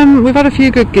 we've had a few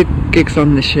good gigs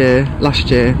on this year. This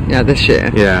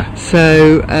year. Yeah.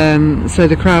 So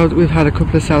the crowd. We've had a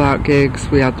couple of sellout gigs.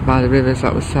 We had the By the Rivers,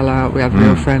 that was sellout. We had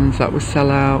Real Friends, that was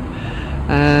sellout.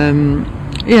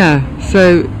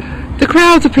 So the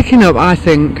crowds are picking up, I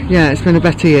think. Yeah, it's been a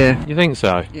better year. You think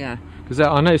so? Yeah. Because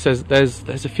I know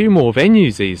there's a few more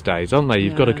venues these days, aren't there?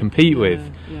 You've got to compete with.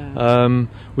 Yeah.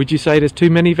 Would you say there's too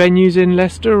many venues in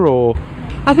Leicester, or?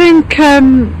 I think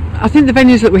the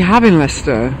venues that we have in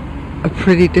Leicester are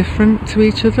pretty different to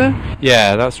each other.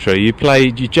 Yeah, that's true. You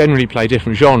generally play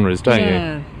different genres, don't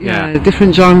you? Yeah,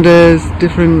 different genres,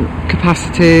 different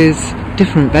capacities,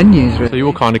 different venues, really. So you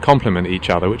all kind of complement each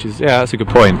other, which is, that's a good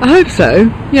point. I hope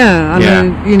so, yeah.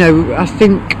 I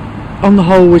think on the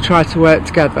whole we try to work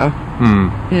together.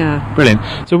 Yeah. Brilliant.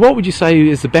 So what would you say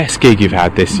is the best gig you've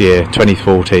had this year,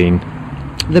 2014?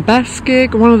 The best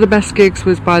gig? One of the best gigs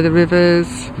was By the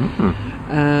Rivers.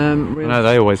 I know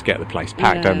they always get the place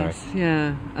packed, don't they?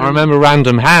 Yeah. I remember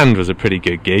Random Hand was a pretty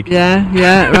good gig.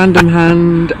 Yeah, Random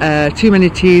Hand. Too Many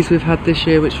Teas we've had this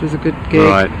year, which was a good gig.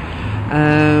 Right.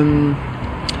 I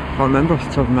can't remember off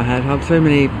the top of my head. I have so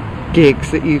many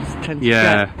gigs that you tend to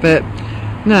get. But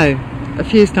no, a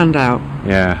few stand out.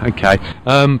 Yeah, okay.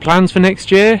 Plans for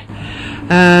next year?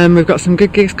 We've got some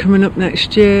good gigs coming up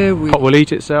next year. Pot Will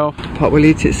Eat Itself,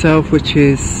 which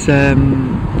is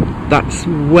that's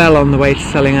well on the way to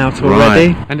selling out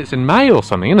already. Right. And it's in May or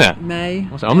something, isn't it? May.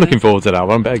 I'm looking forward to that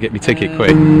one. Better get me ticket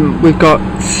quick. We've got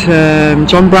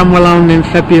John Bramwell on in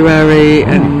February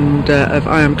and of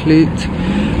I Am Clute.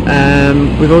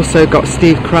 We've also got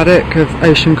Steve Craddock of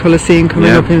Ocean Colour Scene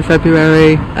coming up in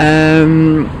February.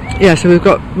 So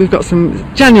we've got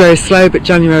some. January is slow, but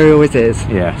January always is.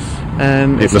 Yes.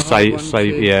 People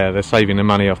they're saving the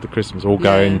money after Christmas, all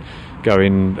going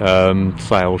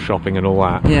sale shopping and all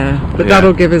that. Yeah, but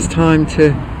that'll give us time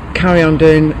to carry on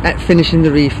finishing the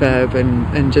refurb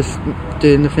and just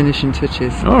doing the finishing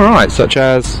touches. All right, such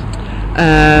as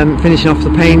finishing off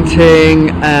the painting,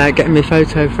 getting me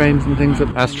photo frames and things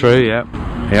up. That's true. Yeah.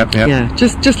 Yep. Yeah,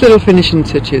 just little finishing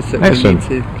touches that Excellent.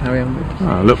 we need to carry on with.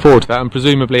 I look forward to that, and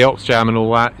presumably Oxjam and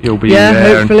all that, you'll be Yeah,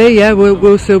 there. hopefully,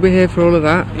 we'll still be here for all of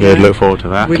that. Good, yeah. look forward to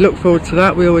that. We look forward to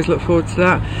that. We always look forward to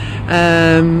that.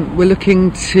 We're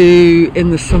looking to, in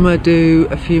the summer, do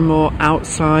a few more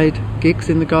outside gigs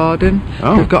in the garden.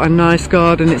 Oh. We've got a nice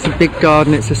garden. It's a big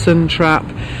garden. It's a sun trap,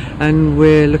 and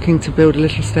we're looking to build a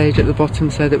little stage at the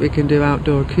bottom so that we can do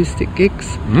outdoor acoustic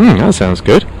gigs. That sounds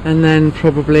good. And then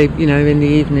probably, in the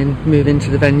evening, move into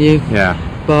the venue. Yeah.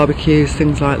 Barbecues,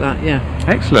 things like that. Yeah.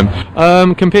 Excellent.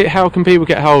 How can people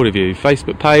get hold of you?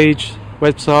 Facebook page,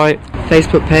 website?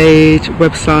 Facebook page,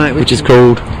 website, Which is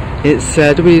called? It's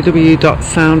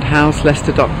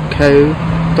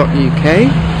www.soundhouse.leicester.co.uk.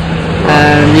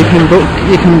 You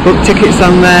can book tickets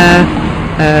on there.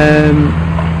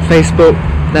 Facebook,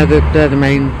 they're the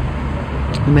main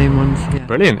ones. Yeah.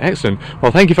 Brilliant, excellent.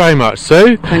 Well, thank you very much,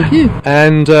 Sue. Thank you.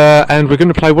 And we're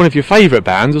going to play one of your favourite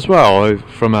bands as well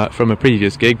from a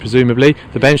previous gig, presumably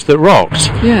The Bench That Rocked.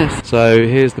 Yes. So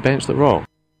here's The Bench That Rocked.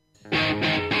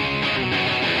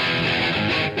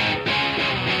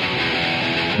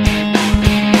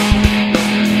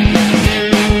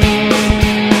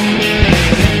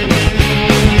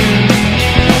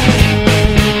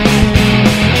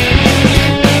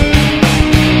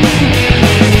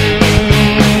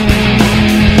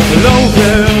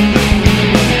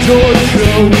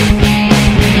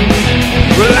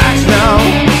 Relax now,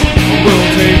 we'll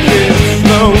take it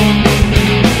slow.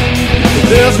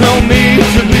 There's no need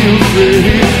to be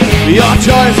afraid. Your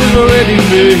choice is already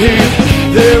made.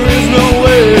 There is no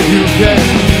way you can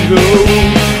go.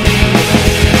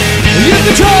 You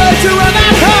can try to run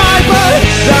and hide, but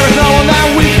there is no one that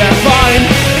we can find.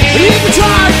 You can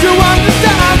try to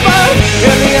understand, but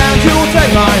in the end you will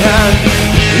take my hand.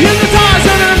 You can toss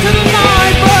it into the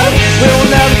night, but we will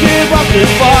never give up this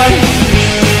fight.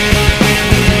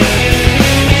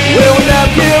 We will never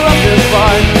give up this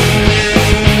fight.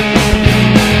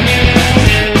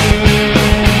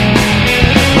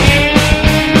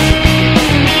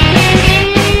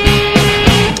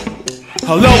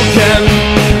 Hello Ken,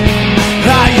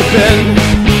 how you been?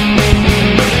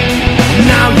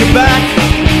 Now you're back,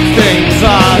 things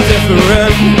are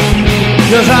different.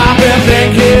 'Cause I've been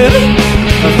thinking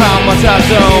of how much I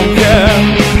don't care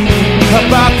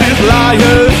about these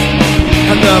liars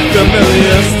and the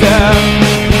familiar stare.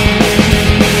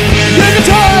 You can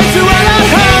try to run and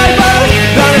hide, but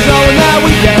there is no one that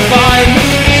we can find.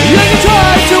 You can try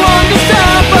to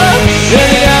understand, but in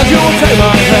the end you will take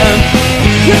my hand.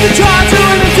 You can try to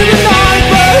run into the night,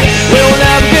 but we will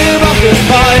never give up this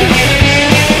fight.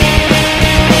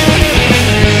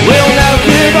 We will never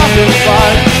give up this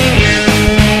fight.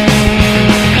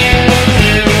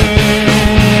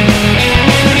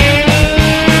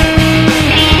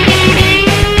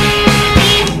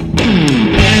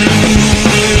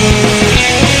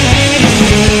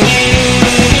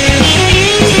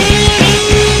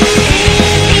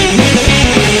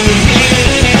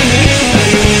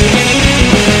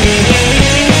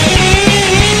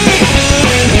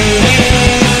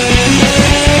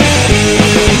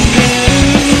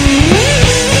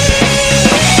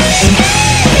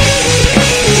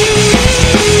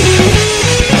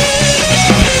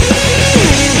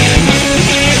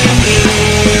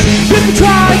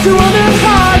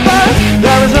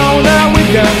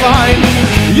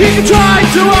 You can try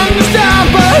to understand,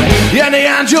 but in the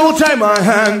end you'll take my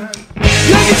hand.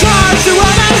 You can try to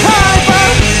run and hide,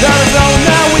 but there is no one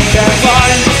that we can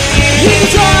find. You can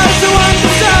try to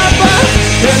understand, but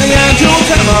in the end you'll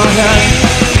take my hand.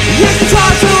 You can try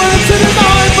to run into the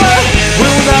night, but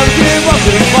we'll never give up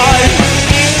this fight.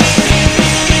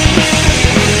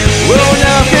 We'll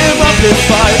never give up this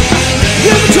fight. You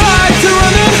can try to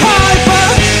run and hide,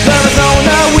 but there is no one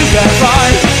that we can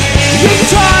find. You can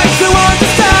try to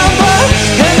understand, but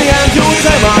in the end you'll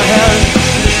take my hand.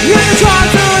 You can try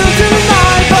to run into the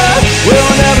night, but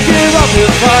we'll never give up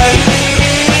this fight.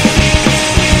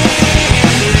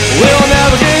 We'll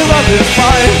never give up this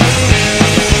fight.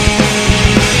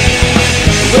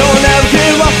 We'll never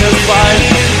give up this fight.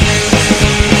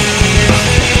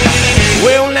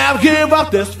 We'll never give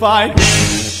up this fight.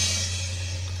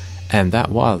 And that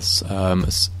was an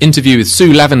interview with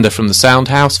Sue Lavender from the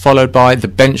Soundhouse, followed by The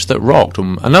Bench That Rocked,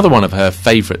 another one of her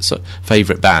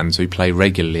favourite bands who play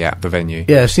regularly at the venue.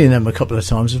 Yeah, I've seen them a couple of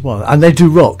times as well. And they do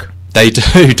rock. They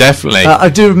do, definitely. I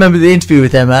do remember the interview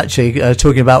with them, actually,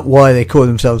 talking about why they call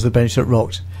themselves The Bench That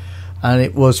Rocked. And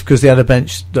it was because they had a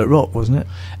bench that rocked, wasn't it?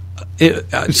 It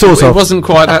wasn't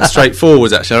quite that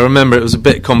straightforward, actually. I remember it was a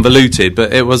bit convoluted,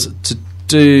 but it was to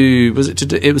do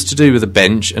with a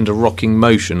bench and a rocking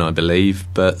motion, I believe,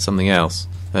 but something else.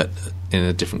 in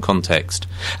a different context.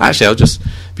 Actually, I was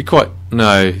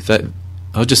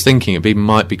just thinking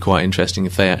might be quite interesting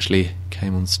if they actually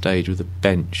came on stage with a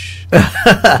bench.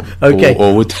 Okay.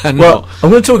 Or would that well, not? I'm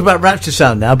going to talk about Rapture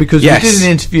Sound now, because Yes. we did an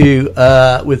interview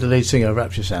with the lead singer of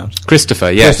Rapture Sound,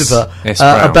 Christopher, yes.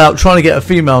 Brown. about trying to get a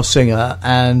female singer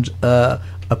and a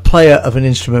player of an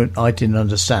instrument I didn't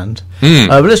understand.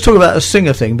 But let's talk about a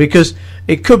singer thing, because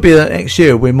it could be that next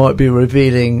year we might be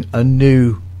revealing a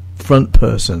new front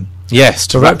person. Yes,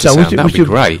 to Rapture Sound, that would be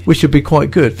great. Which would be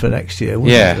quite good for next year,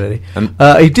 wouldn't Yeah. it, really? And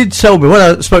he did tell me, when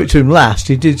I spoke to him last,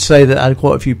 he did say that I had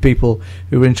quite a few people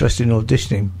who were interested in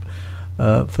auditioning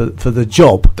for the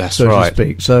job, That's so right. to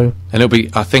speak. So, and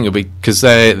I think it'll be because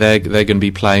they're going to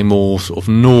be playing more sort of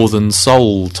northern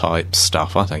soul type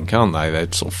stuff, I think, aren't they?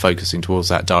 They're sort of focusing towards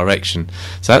that direction.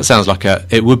 So that sounds like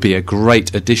it would be a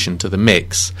great addition to the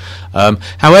mix.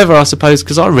 However, I suppose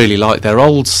because I really like their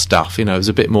old stuff, it was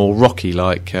a bit more rocky,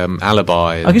 like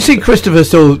Alibi. I can see Christopher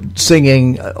still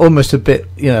singing almost a bit,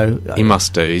 He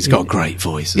must do. He's got a great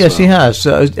voice. Yes, as he well. has.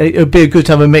 So it would be good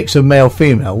to have a mix of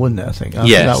male-female, wouldn't it? I think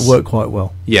that would work quite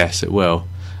well. Yes, it will.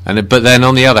 But then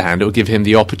on the other hand, it will give him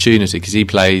the opportunity, because he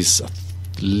plays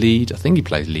lead. I think he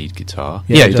plays lead guitar.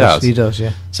 Yeah, he does. He does.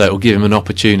 Yeah. So it will give him an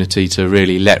opportunity to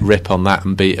really let rip on that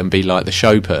and be like the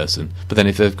show person. But then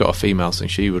if they've got a female thing,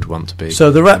 she would want to be.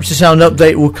 So the Rapture Sound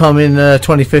update will come in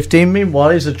 2015.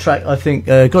 Meanwhile, is a track I think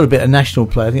got a bit of national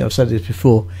play. I think I've said this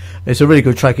before. It's a really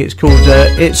good track. It's called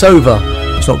 "It's Over."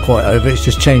 It's not quite over. It's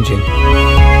just changing.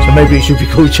 So maybe it should be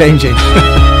called "Changing."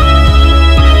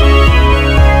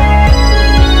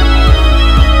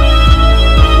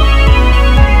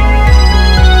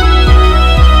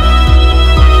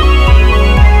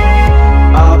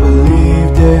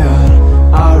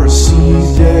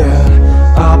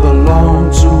 I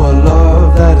belong to a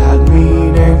love that had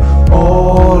meaning.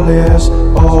 All is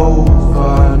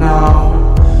over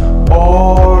now.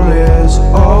 All is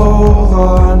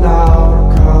over now.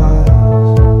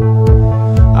 'Cause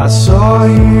I saw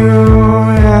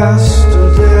you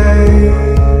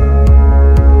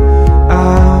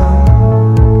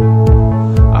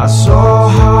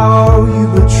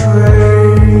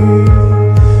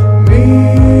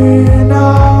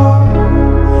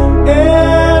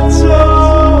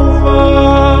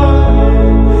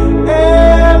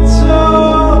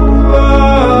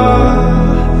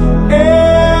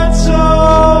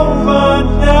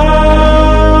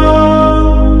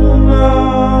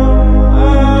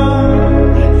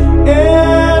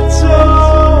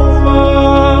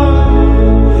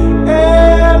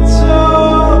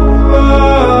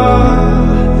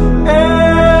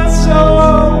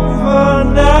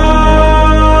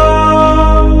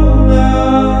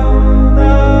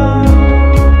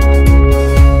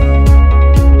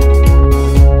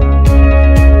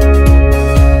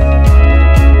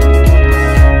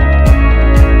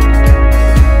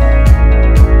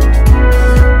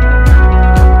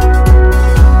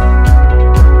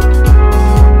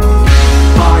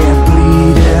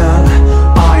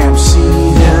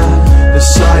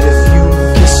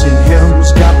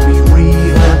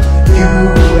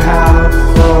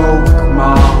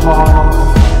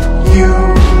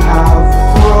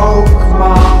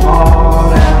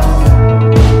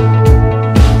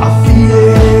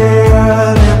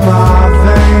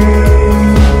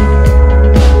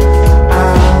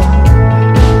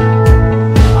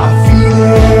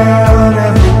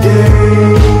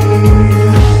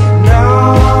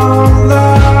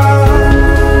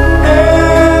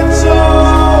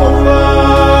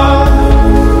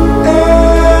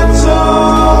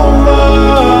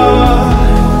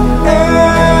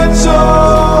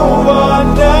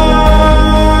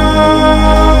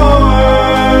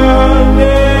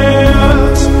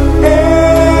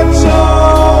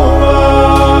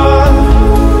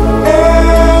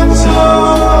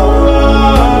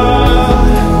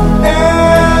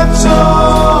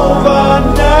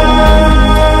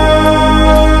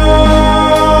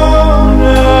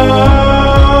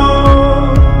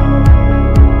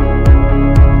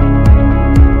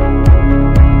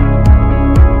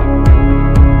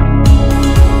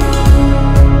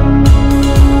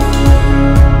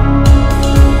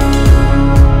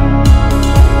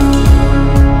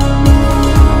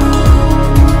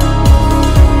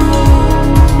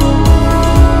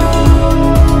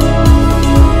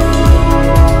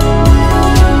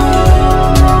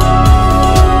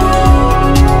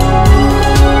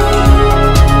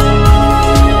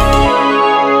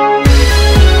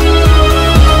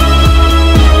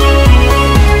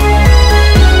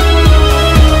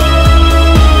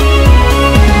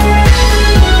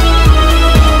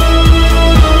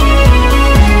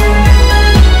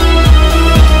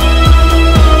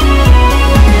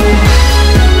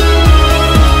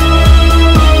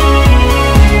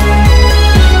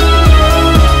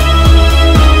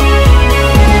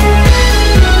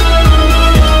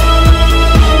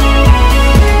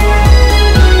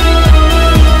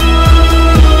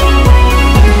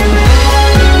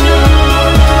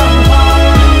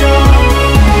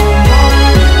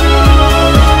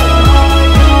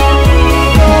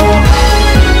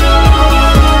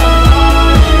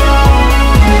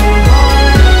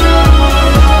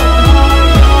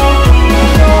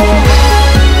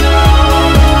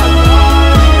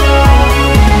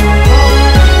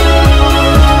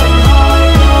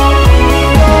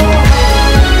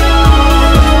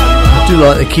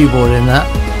like the keyboard in that.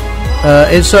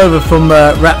 It's over from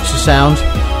Rapture Sound,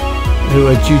 who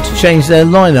are due to change their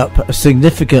lineup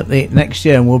significantly next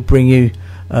year, and we'll bring you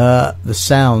the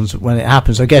sounds when it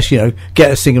happens. I guess,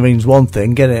 get a singer-in's one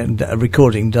thing, get a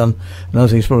recording done. Another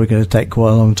thing's probably going to take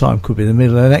quite a long time. Could be the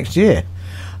middle of next year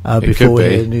before we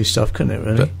hear new stuff, couldn't it,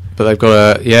 really? But they've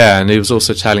got and he was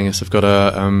also telling us they've got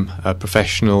a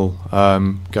professional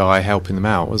guy helping them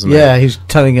out, wasn't he? Yeah, he's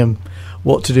telling them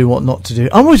what to do, what not to do.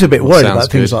 I'm always a bit worried about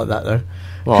things like that, though.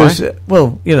 Why? Because,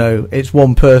 it's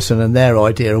one person and their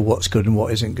idea of what's good and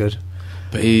what isn't good.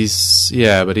 But he's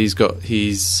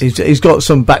got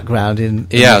some background in.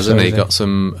 He has, hasn't he? Got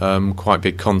some quite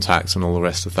big contacts and all the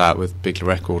rest of that with big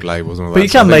record labels and all that. But you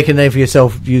can make a name for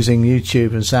yourself using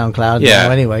YouTube and SoundCloud now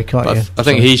anyway, can't you? I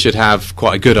think he should have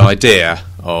quite a good idea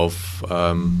of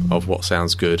what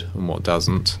sounds good and what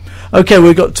doesn't. Okay,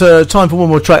 we've got time for one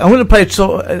more track. I'm going to play. This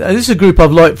is a group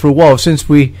I've liked for a while since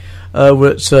we were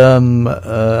at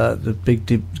the big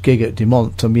gig at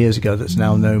Demont some years ago. That's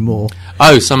now no more.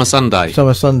 Oh, Summer Sunday.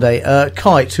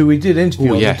 Kite, who we did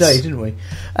interview the other day, didn't we?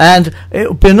 And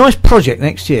it'll be a nice project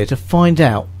next year to find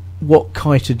out what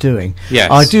Kite are doing.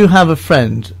 Yes. I do have a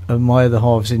friend of my other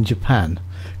halves in Japan,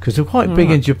 because they're quite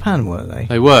big in Japan, weren't they?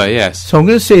 They were, yes. So I'm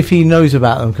going to see if he knows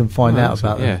about them, can find out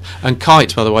about them. Yeah, and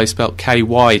Kite, by the way, spelled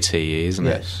K-Y-T-E, isn't it?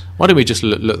 Yes. Why don't we just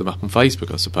look them up on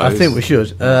Facebook, I suppose? I think we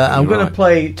should. I'm going to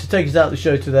play, to take us out of the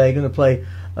show today, I'm going to play,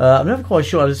 I'm never quite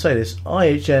sure how to say this,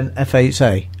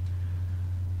 IHNF8A.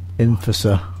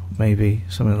 Infasa, maybe,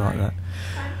 something like that.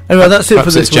 Anyway, that's it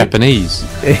for this week. Japanese.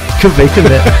 It could be,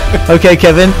 couldn't it? Okay,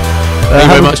 Kevin. Thank you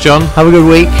very much, John. Have a good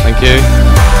week. Thank you.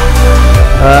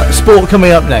 Sport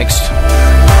coming up next.